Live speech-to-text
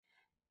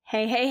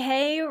Hey, hey,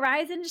 hey,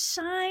 rise and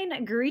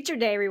shine. Greet your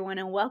day, everyone,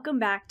 and welcome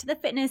back to the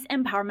Fitness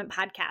Empowerment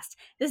Podcast.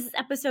 This is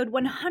episode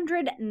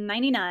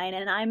 199,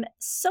 and I'm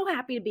so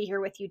happy to be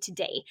here with you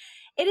today.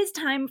 It is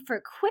time for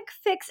a quick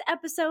fix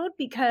episode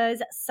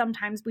because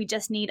sometimes we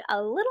just need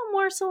a little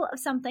morsel of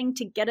something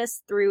to get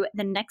us through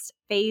the next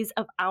phase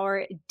of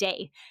our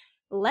day.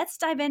 Let's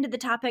dive into the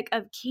topic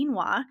of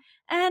quinoa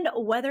and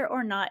whether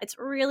or not it's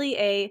really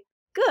a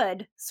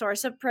good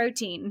source of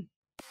protein.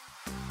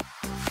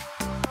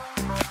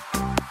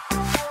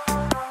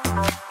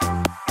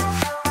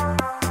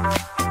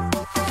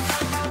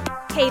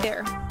 Hey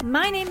there,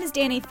 my name is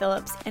Danny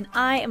Phillips, and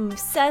I am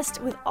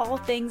obsessed with all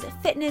things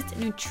fitness,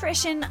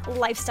 nutrition,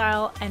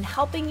 lifestyle, and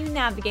helping you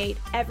navigate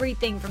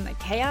everything from the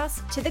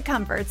chaos to the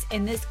comforts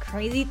in this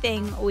crazy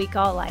thing we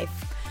call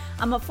life.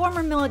 I'm a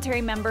former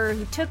military member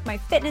who took my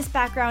fitness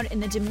background in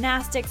the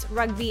gymnastics,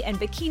 rugby, and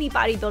bikini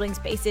bodybuilding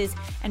spaces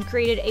and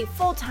created a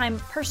full-time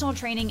personal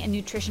training and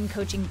nutrition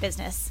coaching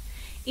business.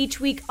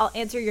 Each week, I'll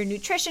answer your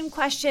nutrition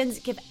questions,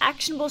 give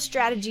actionable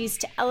strategies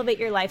to elevate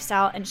your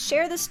lifestyle, and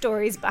share the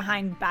stories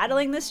behind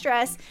battling the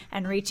stress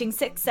and reaching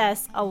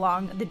success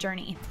along the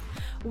journey.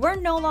 We're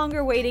no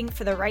longer waiting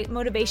for the right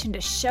motivation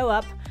to show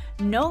up,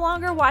 no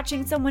longer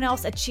watching someone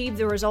else achieve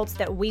the results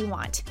that we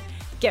want.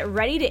 Get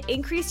ready to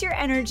increase your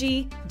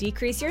energy,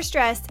 decrease your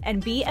stress,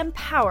 and be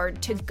empowered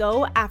to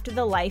go after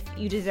the life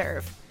you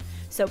deserve.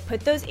 So put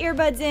those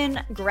earbuds in,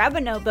 grab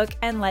a notebook,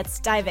 and let's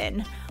dive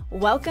in.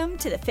 Welcome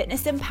to the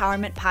Fitness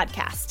Empowerment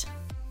Podcast.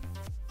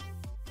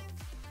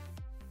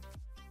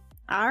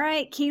 All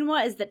right,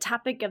 quinoa is the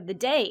topic of the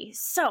day.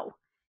 So,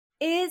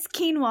 is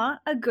quinoa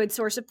a good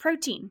source of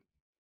protein?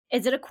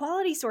 Is it a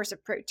quality source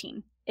of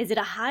protein? Is it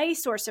a high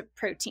source of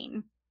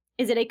protein?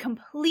 Is it a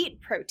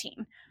complete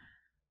protein?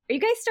 Are you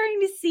guys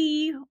starting to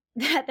see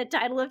that the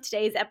title of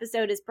today's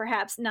episode is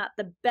perhaps not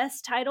the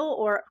best title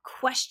or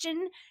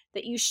question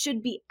that you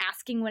should be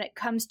asking when it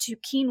comes to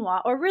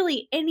quinoa, or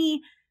really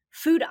any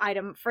food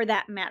item for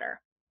that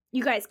matter?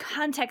 You guys,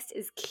 context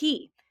is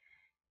key.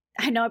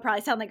 I know I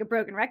probably sound like a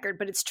broken record,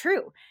 but it's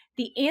true.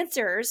 The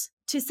answers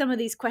to some of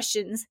these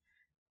questions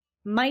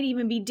might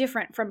even be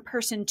different from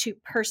person to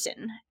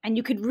person. And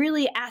you could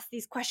really ask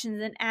these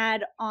questions and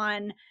add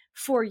on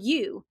for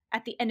you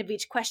at the end of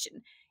each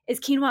question. Is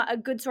quinoa a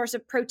good source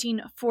of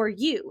protein for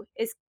you?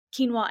 Is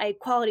quinoa a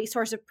quality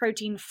source of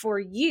protein for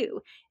you?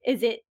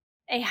 Is it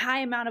a high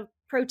amount of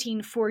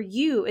protein for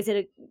you?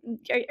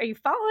 Are you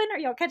following? Are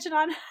y'all catching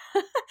on?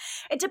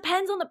 It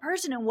depends on the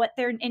person and what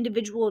their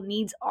individual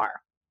needs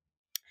are.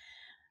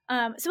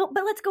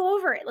 But let's go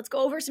over it. Let's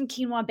go over some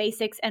quinoa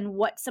basics and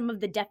what some of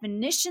the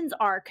definitions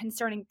are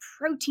concerning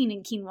protein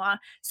in quinoa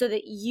so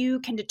that you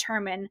can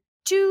determine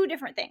two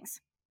different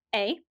things.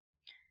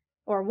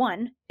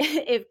 One,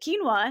 if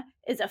quinoa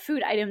is a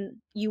food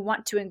item you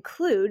want to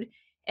include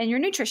in your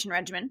nutrition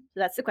regimen.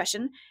 So that's the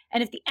question.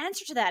 And if the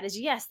answer to that is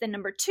yes, then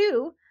number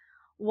two,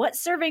 what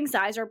serving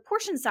size or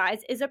portion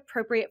size is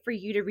appropriate for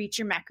you to reach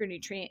your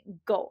macronutrient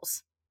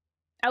goals?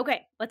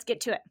 Okay, let's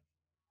get to it.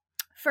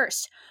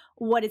 First,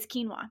 what is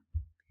quinoa?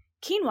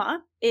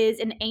 Quinoa is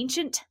an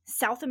ancient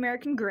South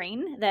American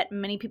grain that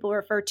many people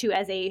refer to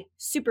as a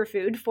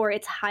superfood for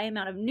its high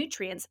amount of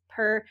nutrients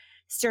per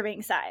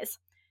serving size.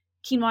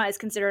 Quinoa is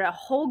considered a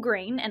whole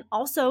grain and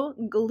also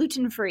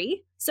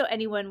gluten-free, so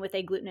anyone with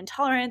a gluten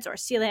intolerance or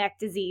celiac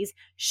disease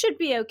should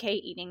be okay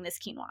eating this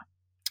quinoa.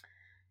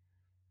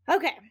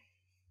 Okay.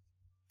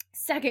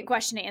 Second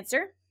question to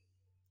answer,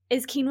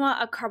 is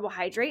quinoa a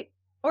carbohydrate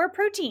or a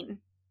protein?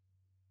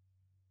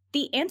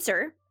 The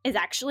answer is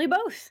actually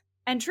both.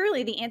 And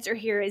truly, the answer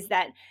here is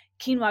that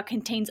quinoa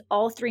contains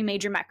all three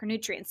major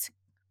macronutrients: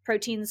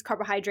 proteins,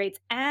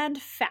 carbohydrates,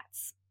 and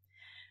fats.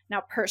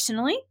 Now,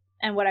 personally,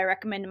 and what I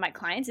recommend to my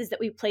clients is that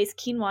we place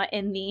quinoa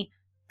in the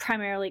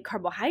primarily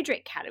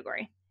carbohydrate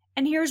category.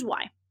 And here's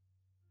why.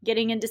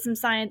 Getting into some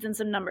science and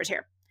some numbers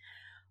here.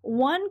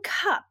 1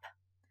 cup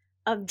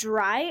of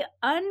dry,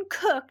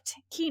 uncooked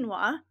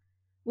quinoa,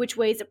 which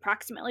weighs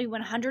approximately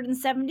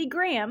 170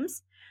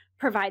 grams,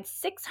 provides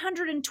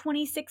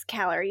 626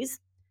 calories,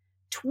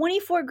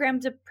 24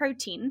 grams of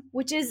protein,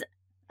 which is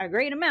a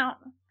great amount,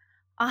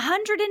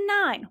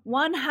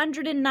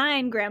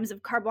 109 grams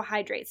of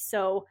carbohydrates,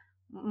 so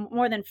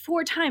more than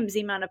 4 times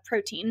the amount of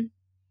protein,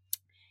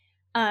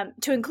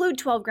 to include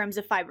 12 grams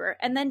of fiber,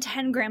 and then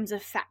 10 grams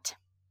of fat.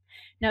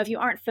 Now, if you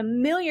aren't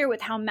familiar with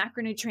how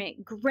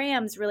macronutrient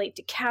grams relate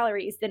to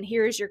calories, then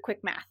here's your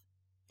quick math.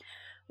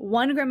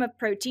 1 gram of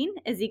protein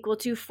is equal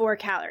to 4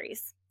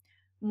 calories.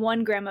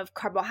 1 gram of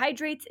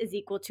carbohydrates is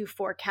equal to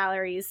 4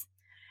 calories.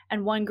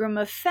 And 1 gram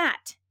of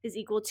fat is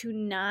equal to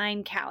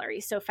 9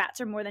 calories. So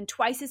fats are more than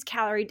twice as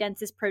calorie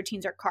dense as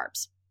proteins or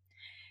carbs.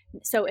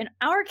 So in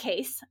our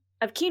case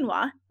of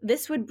quinoa,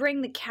 this would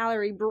bring the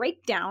calorie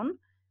breakdown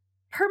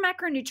per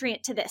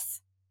macronutrient to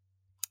this: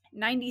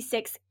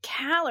 96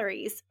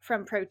 calories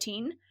from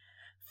protein,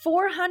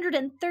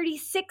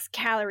 436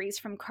 calories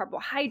from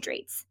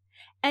carbohydrates,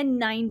 and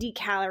 90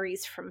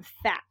 calories from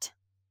fat.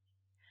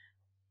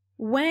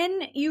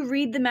 When you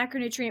read the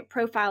macronutrient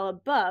profile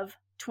above,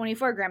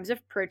 24 grams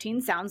of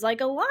protein sounds like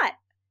a lot.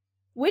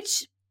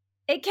 which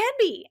it can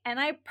be. And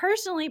I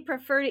personally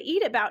prefer to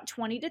eat about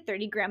 20 to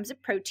 30 grams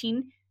of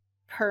protein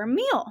per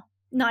meal.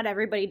 Not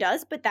everybody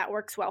does, but that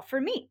works well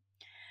for me.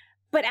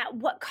 But at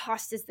what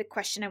cost is the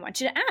question I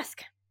want you to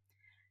ask.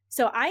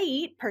 So I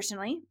eat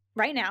personally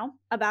right now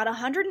about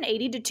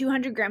 180 to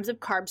 200 grams of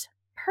carbs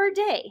per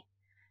day.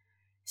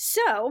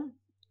 So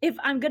if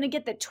I'm going to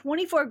get the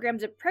 24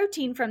 grams of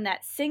protein from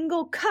that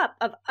single cup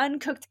of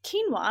uncooked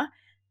quinoa,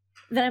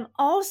 then I'm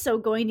also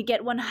going to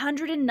get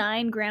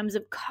 109 grams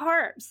of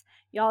carbs.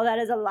 Y'all, that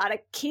is a lot of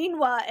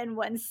quinoa in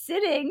one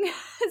sitting.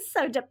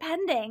 So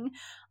depending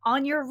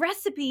on your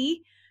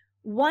recipe,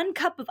 1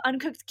 cup of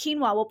uncooked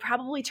quinoa will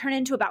probably turn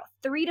into about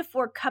 3 to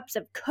 4 cups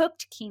of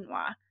cooked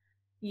quinoa.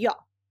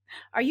 Y'all,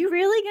 are you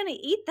really going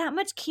to eat that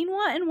much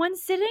quinoa in one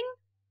sitting?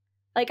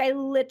 Like, I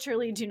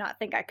literally do not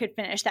think I could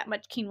finish that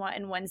much quinoa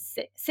in one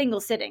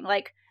single sitting.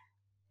 Like,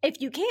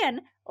 if you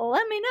can,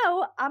 let me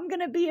know. I'm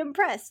going to be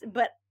impressed.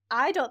 But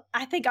I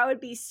think I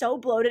would be so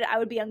bloated, I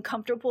would be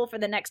uncomfortable for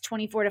the next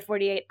 24 to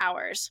 48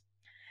 hours.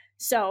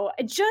 So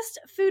just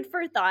food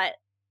for thought.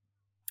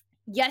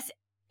 Yes,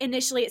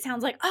 initially it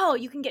sounds like, oh,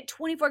 you can get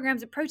 24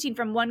 grams of protein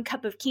from 1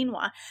 cup of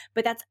quinoa,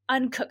 but that's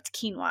uncooked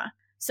quinoa.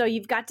 So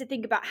you've got to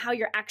think about how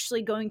you're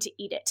actually going to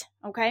eat it,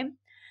 okay?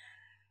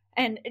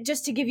 And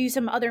just to give you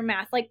some other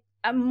math, like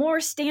a more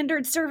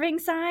standard serving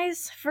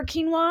size for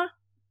quinoa,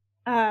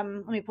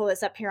 let me pull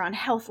this up here on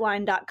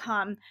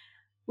healthline.com,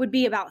 would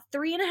be about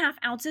 3.5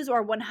 ounces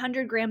or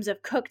 100 grams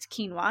of cooked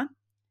quinoa.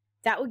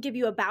 That would give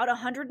you about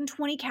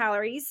 120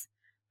 calories,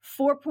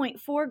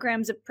 4.4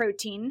 grams of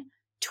protein,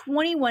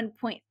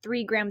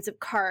 21.3 grams of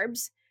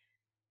carbs,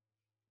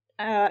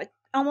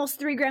 almost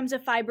 3 grams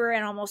of fiber,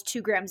 and almost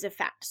 2 grams of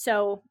fat.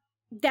 So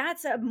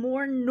that's a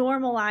more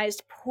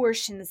normalized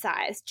portion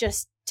size,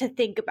 just to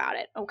think about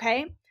it,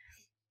 okay?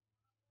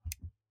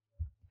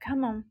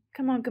 Come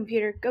on,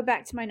 computer. Go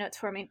back to my notes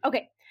for me.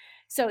 Okay,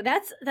 so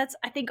that's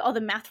I think all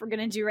the math we're going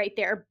to do right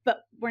there,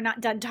 but we're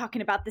not done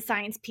talking about the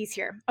science piece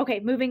here.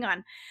 Okay, moving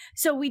on.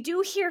 So we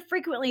do hear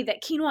frequently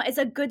that quinoa is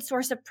a good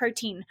source of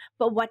protein,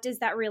 but what does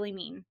that really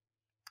mean?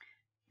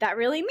 That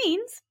really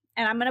means,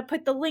 and I'm going to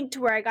put the link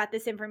to where I got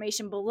this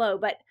information below,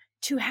 but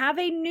to have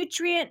a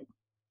nutrient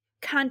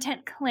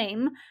content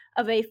claim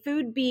of a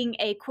food being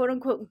a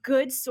quote-unquote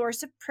good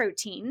source of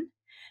protein,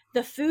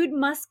 the food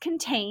must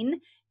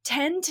contain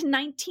 10 to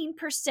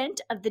 19%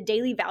 of the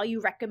daily value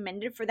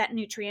recommended for that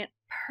nutrient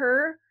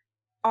per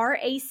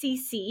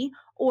RACC,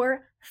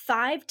 or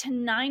 5 to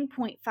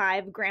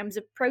 9.5 grams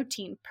of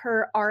protein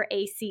per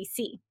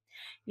RACC.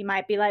 You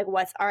might be like,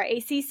 what's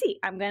RACC?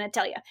 I'm going to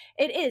tell you.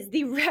 It is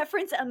the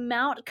reference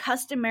amount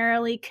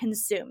customarily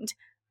consumed,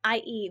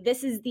 i.e.,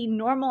 this is the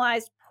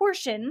normalized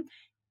portion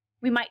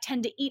we might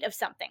tend to eat of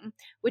something,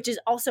 which is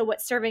also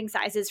what serving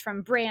sizes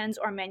from brands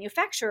or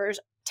manufacturers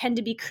tend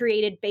to be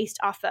created based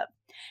off of.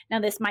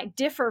 Now, this might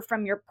differ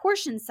from your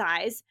portion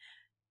size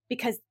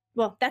because,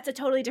 well, that's a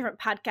totally different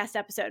podcast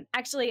episode.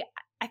 Actually,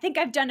 I think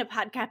I've done a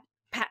podcast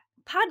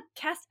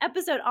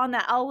episode on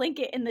that. I'll link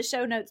it in the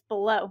show notes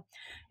below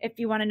if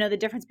you want to know the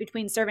difference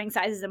between serving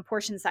sizes and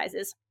portion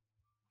sizes.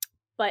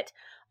 But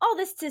all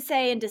this to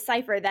say and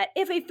decipher that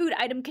if a food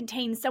item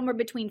contains somewhere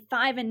between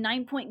 5 and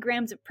 9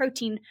 grams of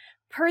protein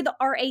per the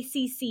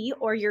RACC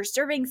or your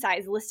serving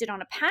size listed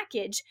on a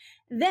package,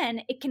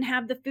 then it can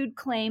have the food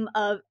claim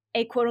of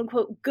a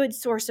quote-unquote good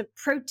source of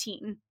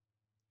protein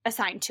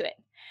assigned to it.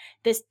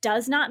 This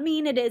does not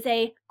mean it is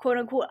a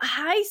quote-unquote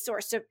high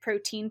source of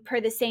protein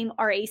per the same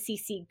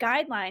RACC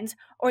guidelines,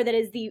 or that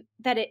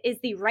it is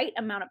the right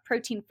amount of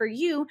protein for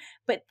you,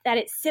 but that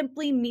it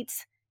simply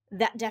meets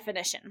that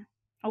definition.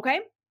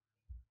 Okay?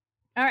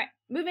 All right,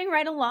 moving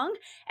right along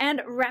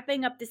and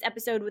wrapping up this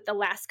episode with the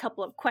last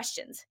couple of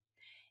questions.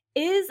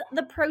 Is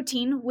the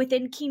protein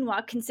within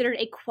quinoa considered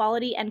a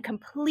quality and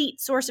complete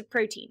source of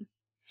protein?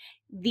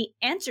 The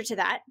answer to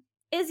that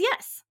is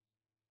yes.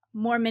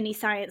 More mini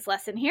science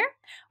lesson here.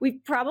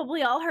 We've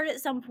probably all heard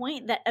at some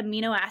point that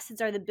amino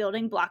acids are the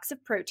building blocks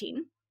of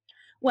protein.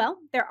 Well,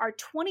 there are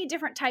 20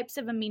 different types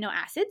of amino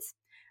acids.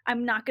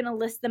 I'm not going to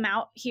list them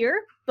out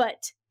here,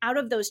 but out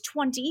of those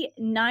 20,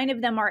 9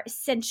 of them are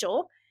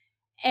essential,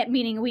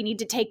 meaning we need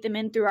to take them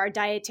in through our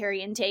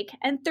dietary intake,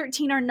 and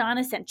 13 are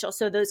non-essential,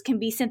 so those can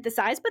be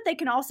synthesized, but they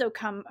can also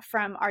come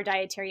from our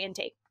dietary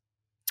intake.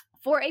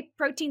 For a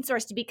protein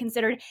source to be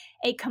considered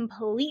a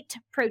complete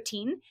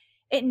protein,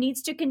 it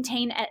needs to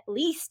contain at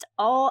least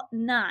all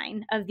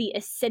 9 of the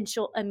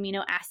essential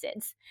amino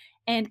acids.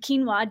 And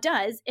quinoa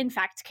does, in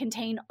fact,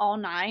 contain all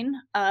 9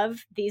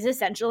 of these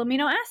essential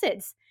amino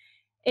acids.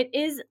 It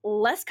is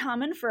less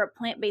common for a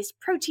plant-based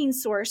protein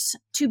source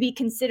to be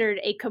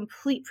considered a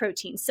complete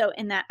protein. So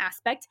in that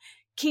aspect,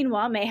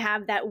 quinoa may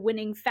have that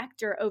winning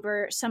factor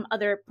over some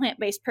other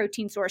plant-based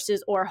protein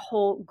sources or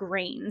whole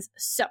grains.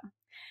 So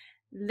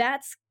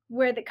that's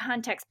where the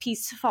context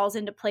piece falls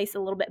into place a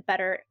little bit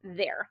better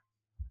there.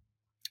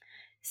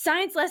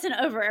 Science lesson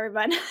over,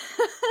 everyone.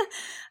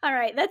 All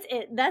right, that's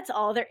it. That's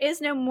all. There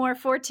is no more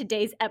for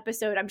today's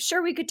episode. I'm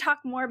sure we could talk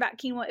more about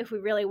quinoa if we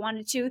really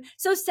wanted to.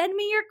 So send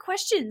me your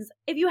questions.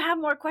 If you have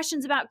more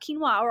questions about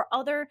quinoa or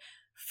other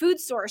food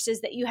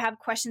sources that you have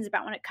questions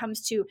about when it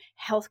comes to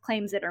health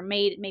claims that are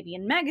made maybe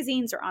in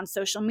magazines or on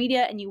social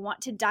media, and you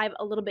want to dive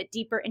a little bit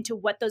deeper into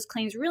what those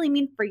claims really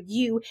mean for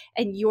you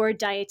and your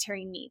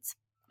dietary needs.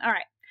 All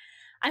right.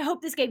 I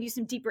hope this gave you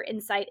some deeper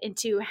insight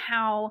into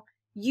how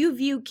you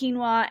view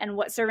quinoa and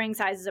what serving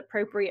size is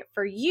appropriate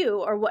for you,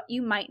 or what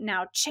you might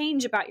now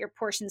change about your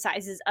portion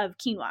sizes of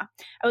quinoa.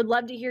 I would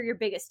love to hear your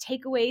biggest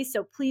takeaways,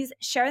 so please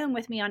share them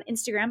with me on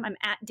Instagram. I'm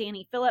at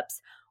Danny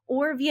Phillips,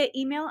 or via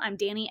email. I'm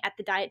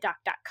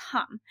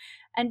Danny@thedietdoc.com.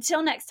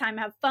 Until next time,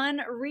 have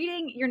fun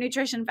reading your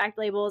nutrition fact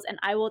labels, and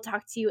I will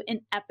talk to you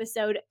in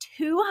episode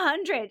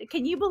 200.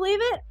 Can you believe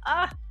it?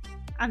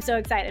 I'm so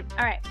excited.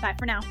 All right, bye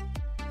for now.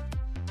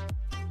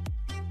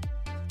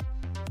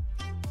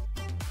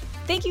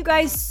 Thank you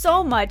guys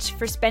so much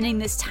for spending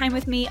this time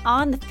with me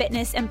on the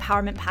Fitness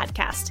Empowerment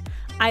Podcast.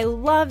 I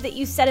love that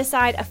you set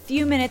aside a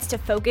few minutes to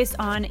focus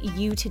on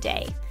you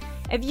today.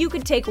 If you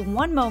could take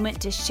one moment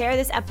to share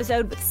this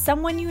episode with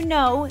someone you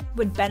know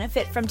would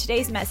benefit from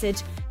today's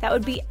message, that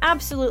would be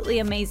absolutely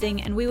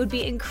amazing, and we would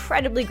be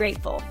incredibly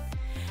grateful.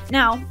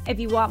 Now, if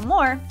you want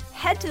more,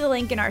 head to the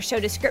link in our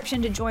show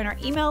description to join our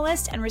email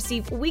list and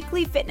receive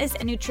weekly fitness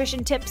and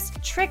nutrition tips,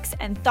 tricks,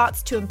 and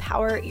thoughts to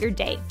empower your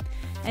day.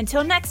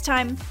 Until next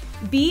time,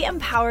 be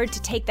empowered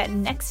to take that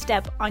next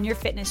step on your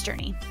fitness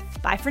journey.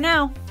 Bye for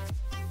now.